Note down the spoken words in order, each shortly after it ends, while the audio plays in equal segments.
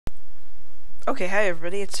Okay, hi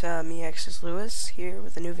everybody, it's me, X's Lewis, here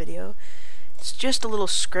with a new video. It's just a little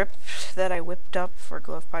script that I whipped up for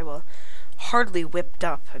GlovePIE. Well, hardly whipped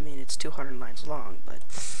up. I mean, it's 200 lines long, but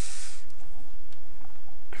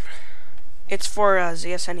it's for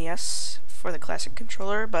ZSNES for the classic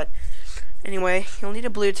controller. But anyway, you'll need a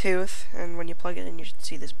Bluetooth, and when you plug it in, you should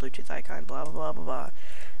see this Bluetooth icon. Blah blah blah blah blah.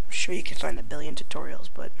 I'm sure you can find a billion tutorials,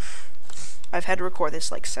 but I've had to record this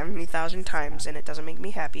like 70,000 times, and it doesn't make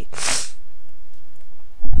me happy.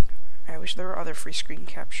 I wish there were other free screen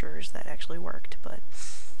captures that actually worked, but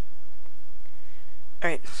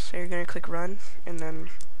alright, so you're gonna click run and then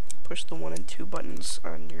push the 1 and 2 buttons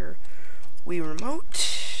on your Wii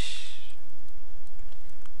remote,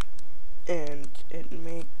 and it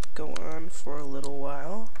may go on for a little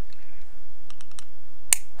while.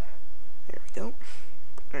 There we go.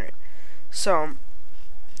 Alright, so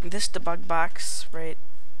this debug box right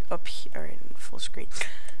up here, alright, in full screen,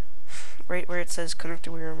 right where it says connect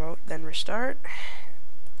to Wii remote, then restart,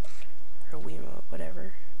 or Wii remote,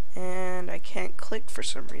 whatever, and I can't click for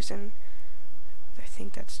some reason. I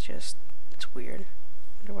think that's just, it's weird. I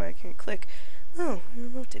wonder why I can't click. Oh, the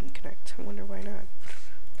remote didn't connect. I wonder why not.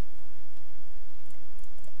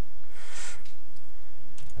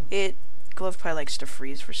 GlovePIE likes to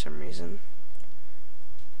freeze for some reason,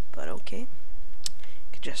 but okay.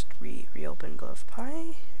 Could just reopen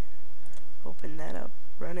GlovePIE, open that up,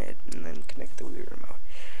 run it, and then connect the Wii remote.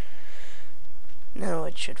 Now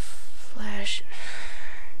it should flash.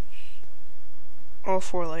 All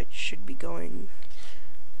 4 lights should be going,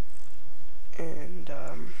 and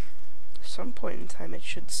some point in time it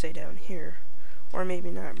should say down here, or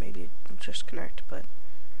maybe not. Maybe it'll just connect. But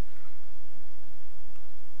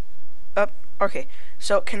okay,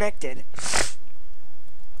 so it connected,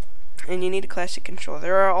 and you need a classic controller.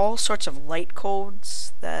 There are all sorts of light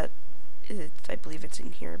codes that I believe it's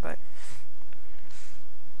in here, but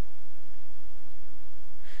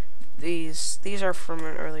these are from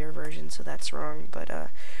an earlier version, so that's wrong. But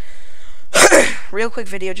real quick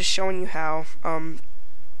video just showing you how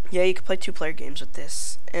yeah, you can play 2-player games with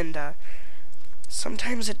this, and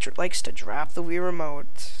sometimes it likes to drop the Wii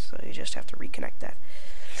remote, so you just have to reconnect that.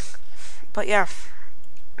 But yeah,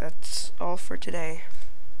 that's all for today.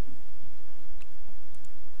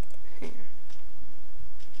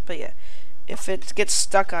 But yeah, if it gets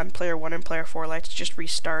stuck on player 1 and player 4 lights, just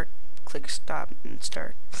restart, click stop, and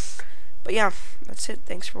start. But yeah, that's it.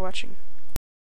 Thanks for watching.